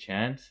more of a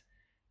chance.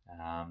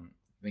 I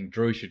think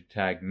Drew should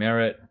tag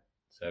Merritt.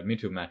 So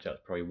midfield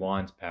matchups probably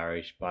Wines,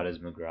 Parrish, Butters,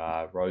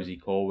 McGrath, Rosie,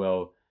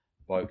 Caldwell,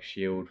 Boak,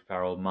 Shield,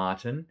 Farrell,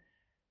 Martin.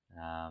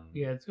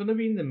 It's going to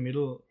be in the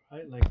middle,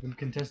 right? Like with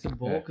contested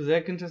ball, because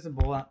their contested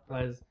ball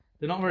players,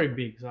 they're not very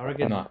big. So I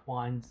reckon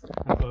Wines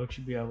and Boak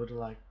should be able to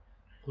like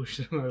push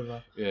them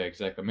over. Yeah,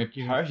 exactly. I mean,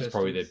 Parrish is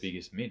probably their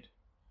biggest mid.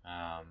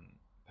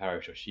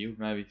 Parrish or Shield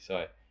maybe.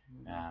 So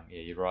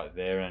you're right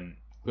there. And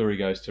Cleary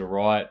goes to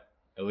right.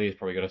 Elia's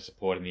probably got to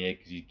support in the air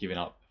because he's given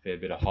up a fair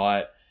bit of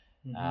height.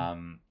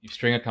 Mm-hmm. If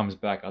Stringer comes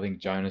back, I think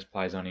Jonas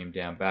plays on him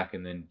down back,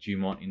 and then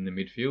Dumont in the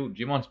midfield.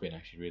 Dumont's been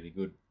actually really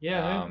good.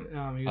 Yeah,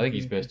 I think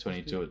he's best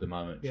 22 at the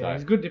moment. Yeah,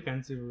 he's good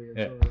defensively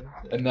as well.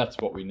 And that's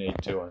what we need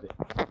too, I think.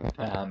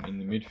 In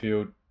the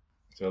midfield,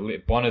 so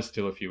Bonner's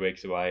still a few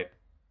weeks away.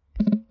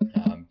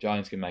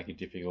 Jones can make it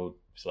difficult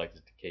for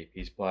selectors to keep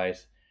his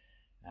place.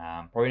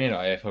 Probably need an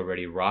AFL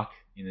ready ruck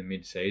in the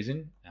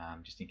mid-season,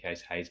 just in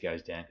case Hayes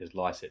goes down, because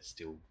Lyset's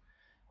still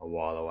a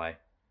while away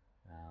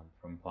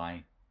from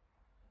playing.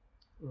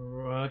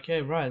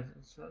 Okay, right.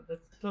 So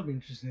that'll be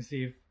interesting to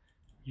see if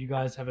you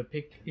guys have a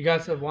pick. You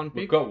guys have one pick?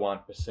 We've got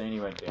one.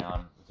 Bassini went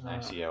down with an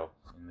ACL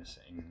in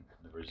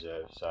the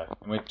reserve. So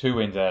and we're 2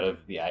 wins out of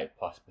the 8+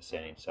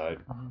 percentage. So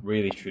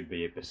really should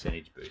be a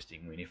percentage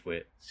boosting win if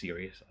we're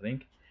serious, I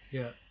think.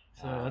 Yeah.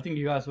 So I think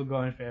you guys will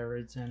go in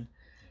favourites and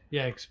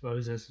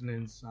expose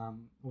Essendon's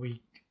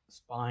weak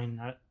spine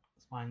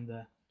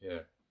there.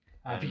 Yeah.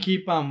 If you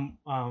keep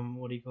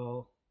what do you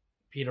call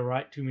Peter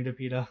Wright, 2 meter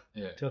Peter,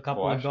 to a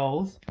couple of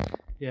goals.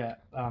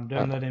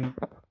 Don't let him.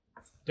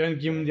 Don't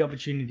give him the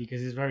opportunity because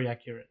he's very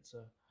accurate. So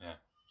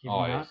keep him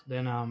out.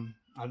 Then I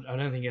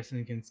don't think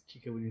Essendon can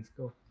kick a winning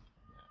score.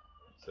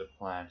 That's the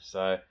plan.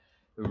 So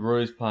the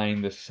Roos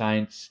playing the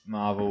Saints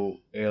Marvel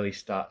early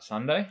start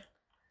Sunday.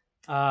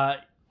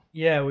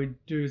 We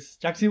do.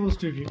 Jack Siebel's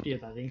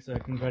 250th, I think. So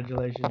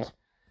congratulations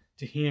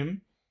to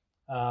him.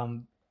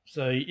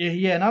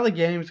 Another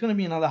game. It's going to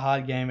be another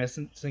hard game.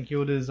 St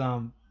Kilda's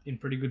in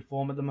pretty good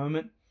form at the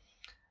moment.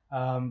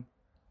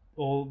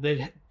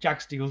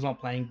 Jack Steele's not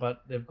playing,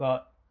 but they've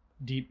got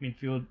deep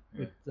midfield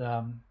with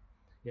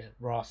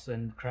Ross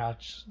and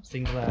Crouch,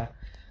 Sinclair,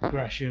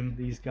 Gresham,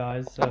 these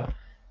guys. So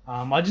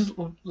I just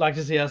would like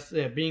to see us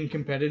being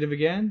competitive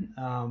again.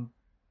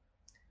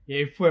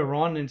 If we're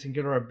on and St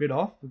Kilda are a bit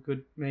off,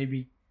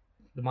 the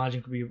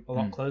margin could be a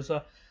lot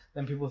closer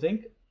than people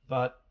think.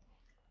 But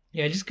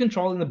just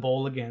controlling the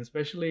ball again,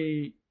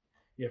 especially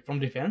from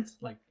defense,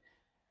 like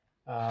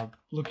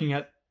looking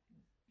at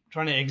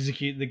trying to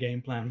execute the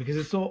game plan, because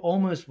it's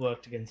almost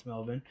worked against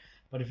Melbourne.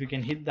 But if you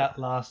can hit that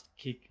last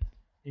kick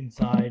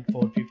inside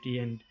forward 50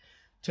 and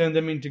turn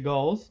them into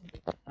goals,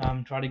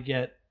 try to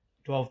get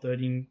 12,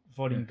 13,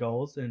 14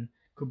 goals, and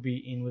could be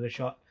in with a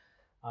shot.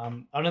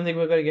 I don't think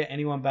we're going to get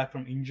anyone back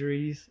from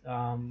injuries.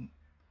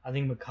 I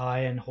think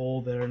Mackay and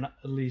Hall, they're at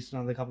least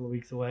another couple of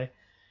weeks away,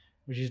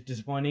 which is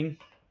disappointing.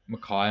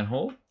 Mackay and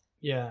Hall?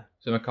 Yeah.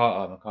 So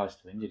Mackay's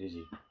still injured, is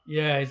he?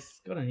 Yeah,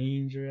 he's got a knee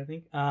injury, I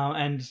think.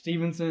 And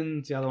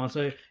Stevenson's the other one.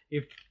 So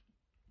if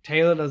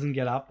Taylor doesn't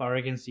get up, I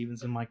reckon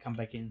Stevenson might come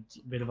back in. It's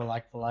a bit of a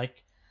like for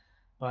like.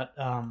 But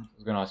I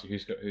was going to ask you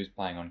who's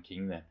playing on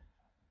King then.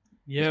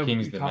 Yeah,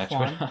 King's the match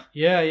winner.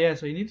 Yeah.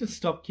 So you need to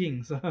stop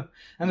King. So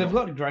they've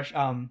got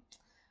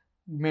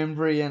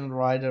Membry and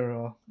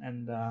Ryder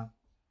and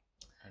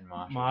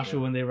Marshall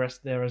when they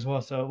rest there as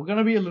well. So we're going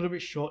to be a little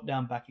bit short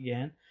down back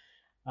again.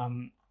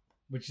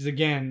 Which is,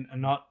 again, a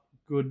not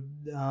good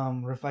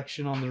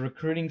reflection on the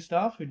recruiting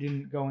staff who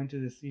didn't go into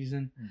the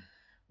season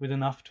with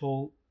enough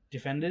tall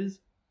defenders.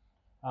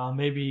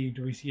 Maybe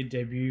do we see a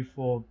debut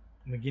for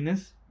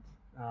McGuinness?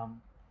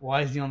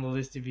 Why is he on the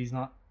list if he's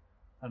not,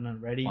 I don't know,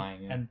 ready?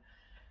 Playing, yeah.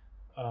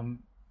 And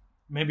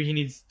maybe he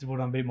needs to put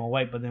on a bit more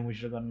weight, but then we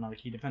should have got another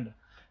key defender.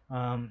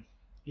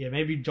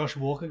 Maybe Josh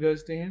Walker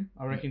goes to him.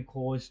 I reckon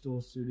Core is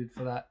still suited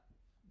for that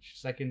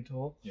second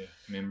tour. Yeah,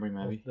 memory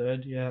maybe. Or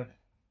third, yeah.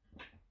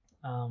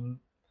 And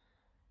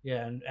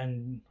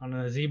I don't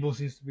know, Zeeble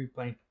seems to be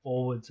playing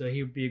forward, so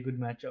he would be a good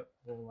matchup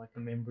for like a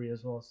Membry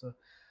as well. So,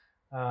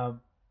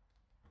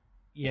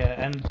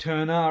 and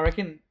Turner, I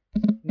reckon,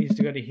 needs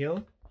to go to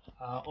Hill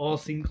or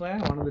Sinclair,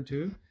 one of the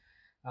two,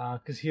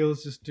 because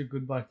Hill's just too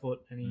good by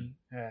foot, and he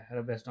had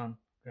a best on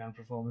ground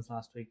performance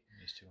last week.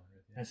 He's 200.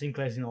 Yeah. And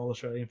Sinclair's in all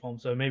Australian form,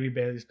 so maybe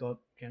Bailey Scott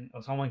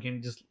or someone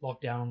can just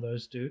lock down on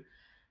those two.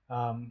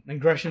 And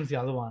Gresham's the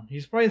other one.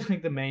 He's probably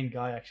like the main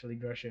guy, actually,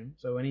 Gresham.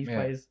 So when he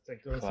plays,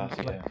 like, seems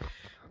to play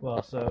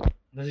well. So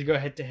does he go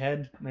head to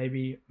head?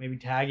 Maybe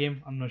tag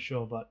him. I'm not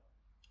sure, but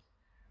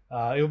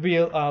it'll be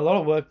a lot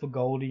of work for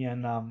Goldie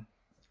and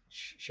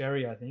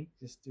Sherry, I think,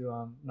 just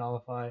to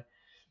nullify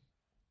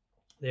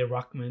their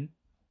ruckman.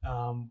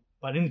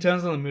 But in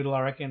terms of the middle,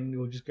 I reckon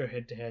we'll just go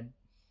head to head.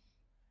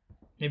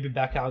 Maybe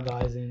back our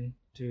guys in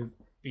to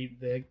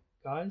beat their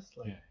guys.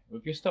 Well,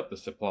 if you stop the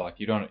supply, like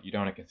you don't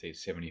want to concede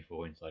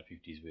 74 inside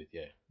 50s with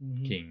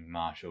King,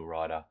 Marshall,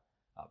 Ryder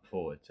up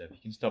forward. So if you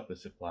can stop the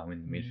supply and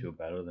win the midfield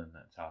battle, then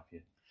that's half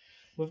you.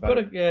 We've got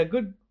a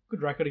good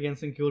record against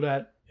St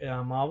Kilda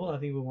at Marvel. I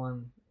think we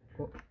won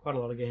quite a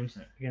lot of games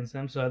against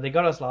them. So they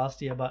got us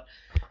last year, but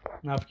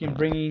now if we can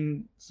bring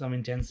in some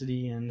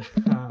intensity and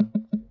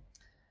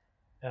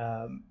I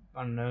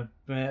don't know,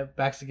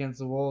 backs against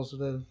the wall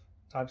sort of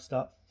type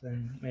stuff,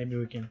 then maybe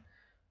we can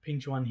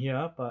pinch one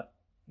here. But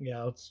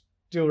yeah, I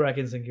still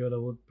reckon St Kilda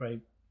would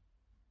probably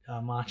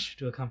march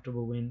to a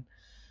comfortable win.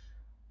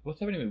 What's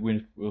happening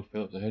with Will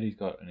Phillips? I heard he's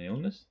got an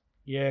illness.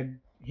 Yeah,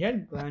 he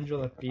had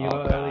glandular fever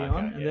early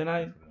on, and then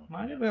I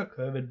might have got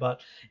COVID,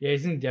 but yeah,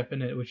 he's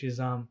indefinite, which is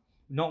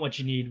not what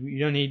you need. You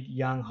don't need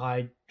young,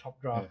 high, top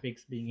draft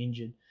picks being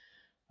injured,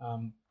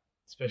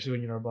 especially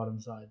when you're a bottom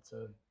side.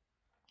 So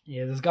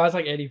yeah, there's guys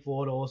like Eddie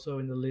Ford also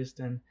in the list,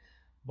 and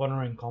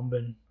Bonner and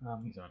Comben.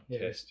 He's on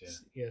test,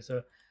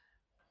 So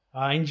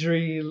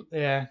injury,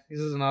 this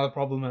is another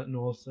problem at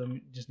North, so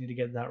we just need to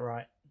get that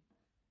right.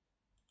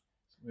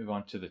 Move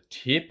on to the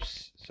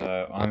tips.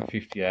 So I'm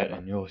 58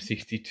 and you're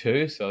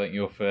 62. So I think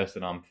you're first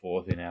and I'm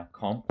fourth in our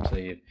comp. So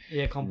you're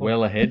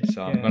well ahead.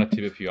 So I'm going to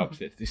tip a few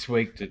upsets this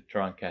week to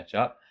try and catch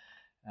up.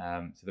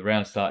 So the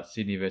round starts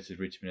Sydney versus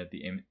Richmond at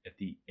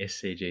the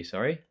SCG.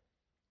 Sorry,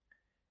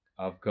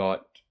 I've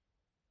got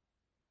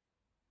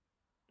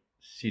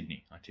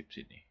Sydney. I tipped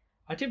Sydney.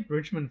 I tipped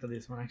Richmond for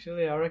this one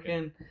actually. I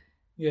reckon.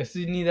 Yeah,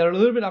 Sydney, they're a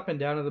little bit up and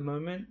down at the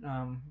moment.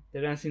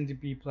 They don't seem to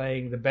be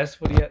playing the best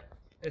footy at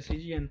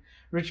SCG, and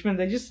Richmond,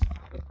 they just,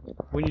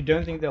 when you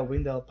don't think they'll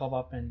win, they'll pop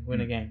up and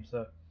win a game.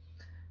 So,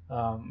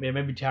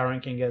 maybe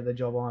Tarrant can get the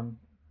job on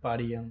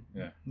Buddy and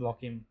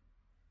lock him.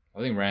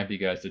 I think Rampy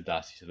goes to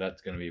Dusty, so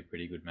that's going to be a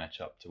pretty good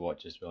matchup to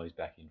watch as well. He's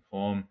back in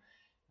form.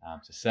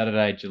 So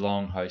Saturday,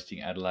 Geelong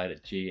hosting Adelaide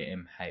at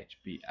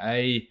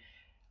GMHBA.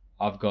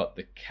 I've got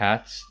the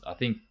Cats. I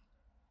think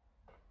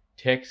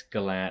Tex,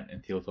 Gallant,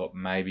 and Thilthorpe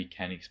maybe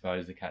can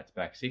expose the Cats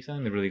back six. I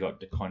think they've really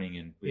got DeConning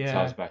and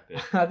Witzels back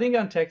there. I think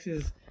Tex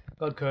has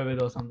got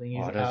COVID or something.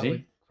 He's out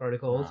with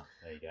protocols.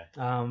 There you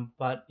go.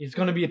 But it's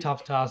going to be a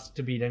tough task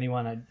to beat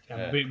anyone.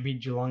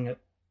 Beat Geelong at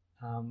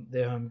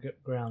their home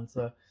ground.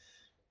 So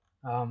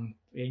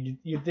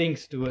you think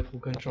Stewart will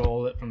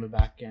control it from the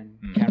back, and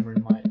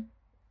Cameron might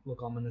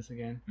look ominous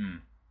again.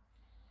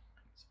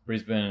 So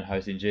Brisbane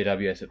hosting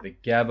GWS at the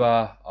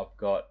Gabba. I've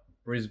got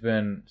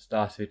Brisbane,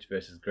 Starcevich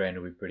versus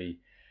Green will be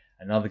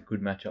another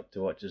good matchup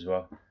to watch as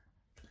well.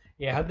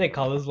 Yeah, had their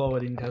colours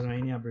lowered in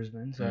Tasmania,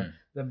 Brisbane, so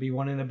they'll be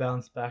wanting to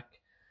bounce back,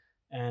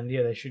 and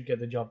they should get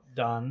the job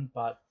done.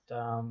 But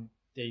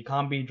you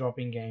can't be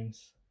dropping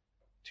games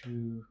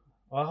to.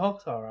 Well,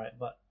 Hawks are alright,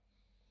 but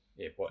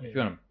if you want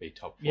to be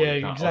top 4,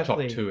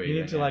 exactly. Or top 2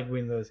 you need to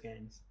win those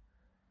games.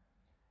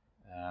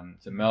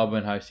 So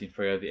Melbourne hosting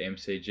Freo at the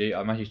MCG.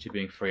 I'm actually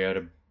tipping Freo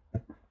to.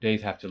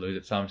 These have to lose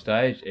at some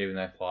stage, even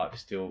though 5 is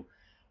still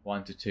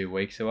 1 to 2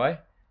 weeks away.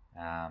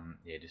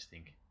 Just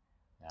think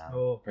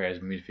Freo's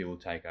midfield will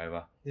take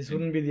over. This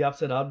wouldn't be the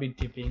upset I'd be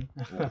tipping.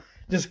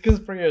 Just because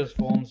Freo's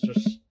form's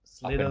just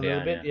slid a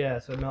little bit. Yeah,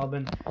 so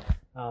Melbourne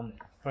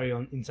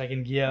probably in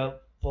second gear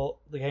for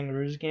the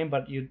Kangaroos game,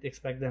 but you'd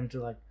expect them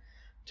to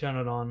turn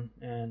it on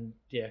and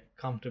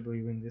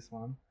comfortably win this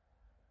one.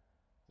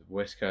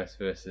 West Coast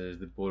versus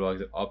the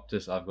Bulldogs at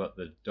Optus. I've got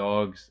the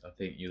Dogs. I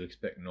think you'll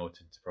expect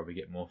Norton to probably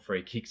get more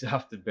free kicks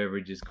after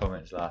Beveridge's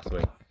comments last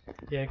week.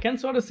 Yeah, I can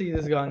sort of see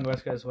this going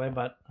West Coast way,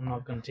 but I'm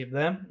not going to tip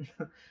them.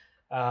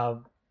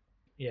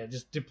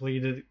 Just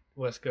depleted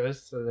West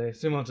Coast. So they're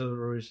similar to the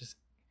Roos, just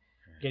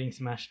getting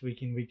smashed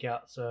week in, week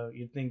out. So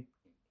you'd think,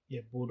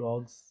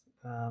 Bulldogs.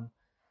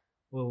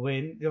 will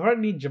win. They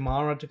probably need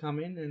Jamara to come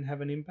in and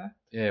have an impact.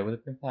 Yeah, well,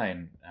 they've been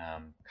playing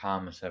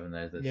Karma 7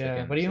 days.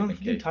 Yeah, but he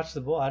didn't touch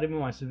the ball. I didn't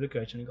my super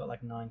coach and he got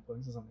like 9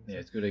 points or something. Yeah,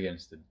 it's good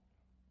against the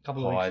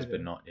couple of Pies, weeks ago.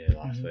 but not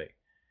last week.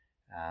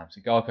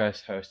 So Gold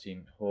Coast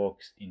hosting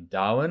Hawks in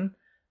Darwin.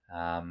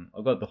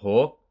 I've got the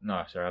Hawk.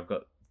 No, sorry, I've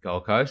got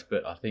Gold Coast,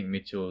 but I think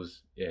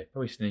Mitchell's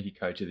probably sneaky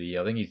coach of the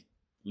year. I think his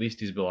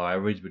list is below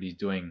average, but he's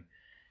doing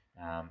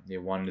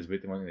wonders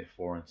with them. I think they're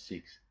 4 and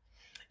 6.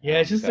 Yeah,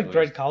 it's just a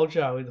great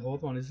culture with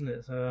Hawthorn, isn't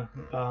it? So,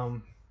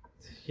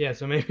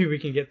 so maybe we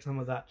can get some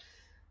of that.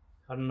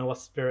 I don't know what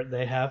spirit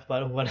they have,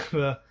 but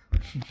whatever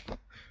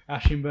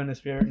Ashingburner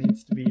spirit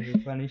needs to be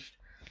replenished.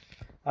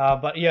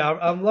 But yeah,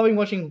 I'm loving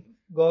watching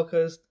Gold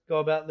Coast go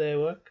about their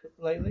work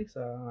lately.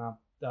 So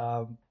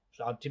I'll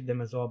tip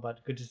them as well.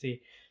 But good to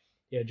see,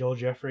 Joel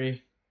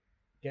Jeffrey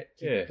get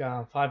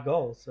 5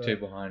 goals. So. 2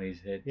 behind his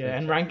head. Yeah,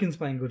 and Rankin's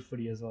playing good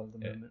footy as well at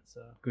the moment.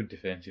 So good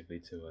defensively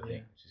too, I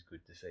think, which is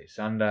good to see.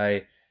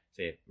 Sunday,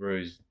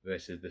 Roos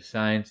versus the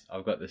Saints.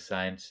 I've got the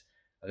Saints.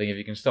 I think if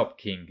you can stop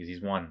King, because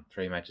he's won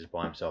 3 matches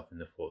by himself in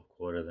the 4th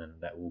quarter, then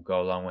that will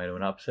go a long way to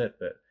an upset.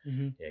 But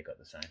got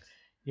the Saints.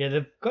 Yeah,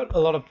 they've got a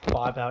lot of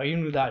firepower,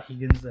 even without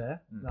Higgins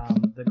there.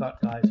 They've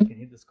got guys who can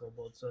hit the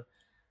scoreboard. So,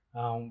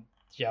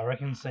 I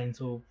reckon Saints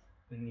will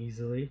win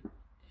easily.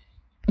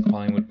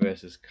 Collingwood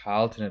versus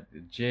Carlton at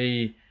the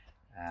G.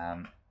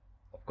 I've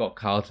got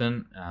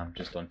Carlton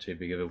just on too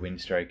big of a win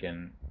streak,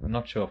 and I'm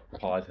not sure if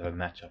Pies have a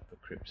matchup for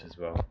Cripps as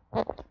well.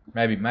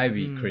 Maybe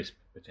Crisp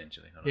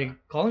potentially.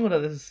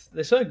 Collingwood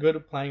they're so good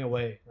at playing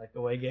away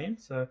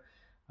games. So,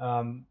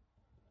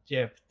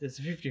 it's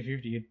a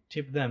 50-50. You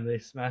tip them, they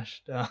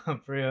smashed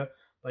Freo,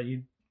 but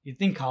you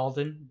think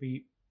Carlton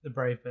be the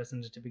brave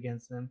person to tip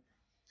against them.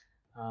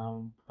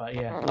 But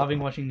loving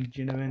watching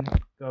Ginnivan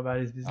go about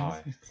his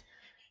business.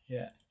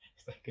 Yeah.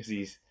 Because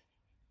he's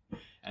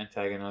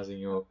antagonising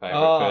your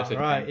favourite person. Oh,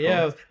 right,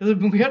 yeah.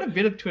 We had a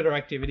bit of Twitter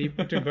activity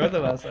between both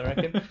of us, I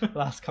reckon, the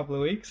last couple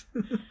of weeks.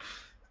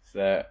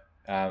 So,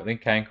 I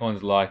think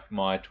Canecorn's liked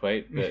my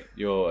tweet that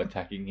you're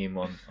attacking him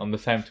on the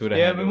same Twitter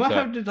handle. Yeah, we might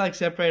have to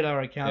separate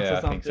our accounts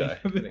or something. I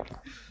think so.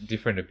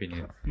 Different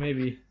opinion.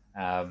 Maybe.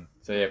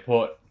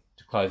 Port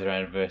to close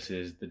around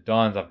versus the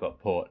Dons. I've got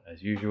Port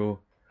as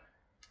usual.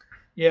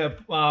 Yeah,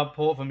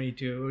 Port for me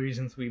too,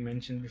 reasons we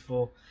mentioned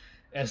before.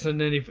 So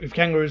then if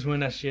Kangaroos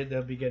win that shit,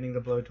 they'll be getting the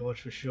blowtorch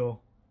for sure.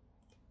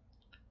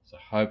 So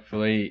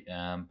hopefully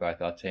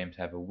both our teams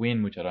have a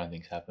win, which I don't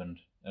think's happened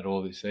at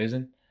all this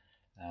season.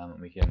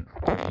 We can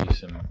use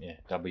some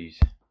W's.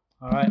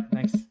 All right,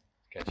 thanks.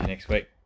 Catch you next week.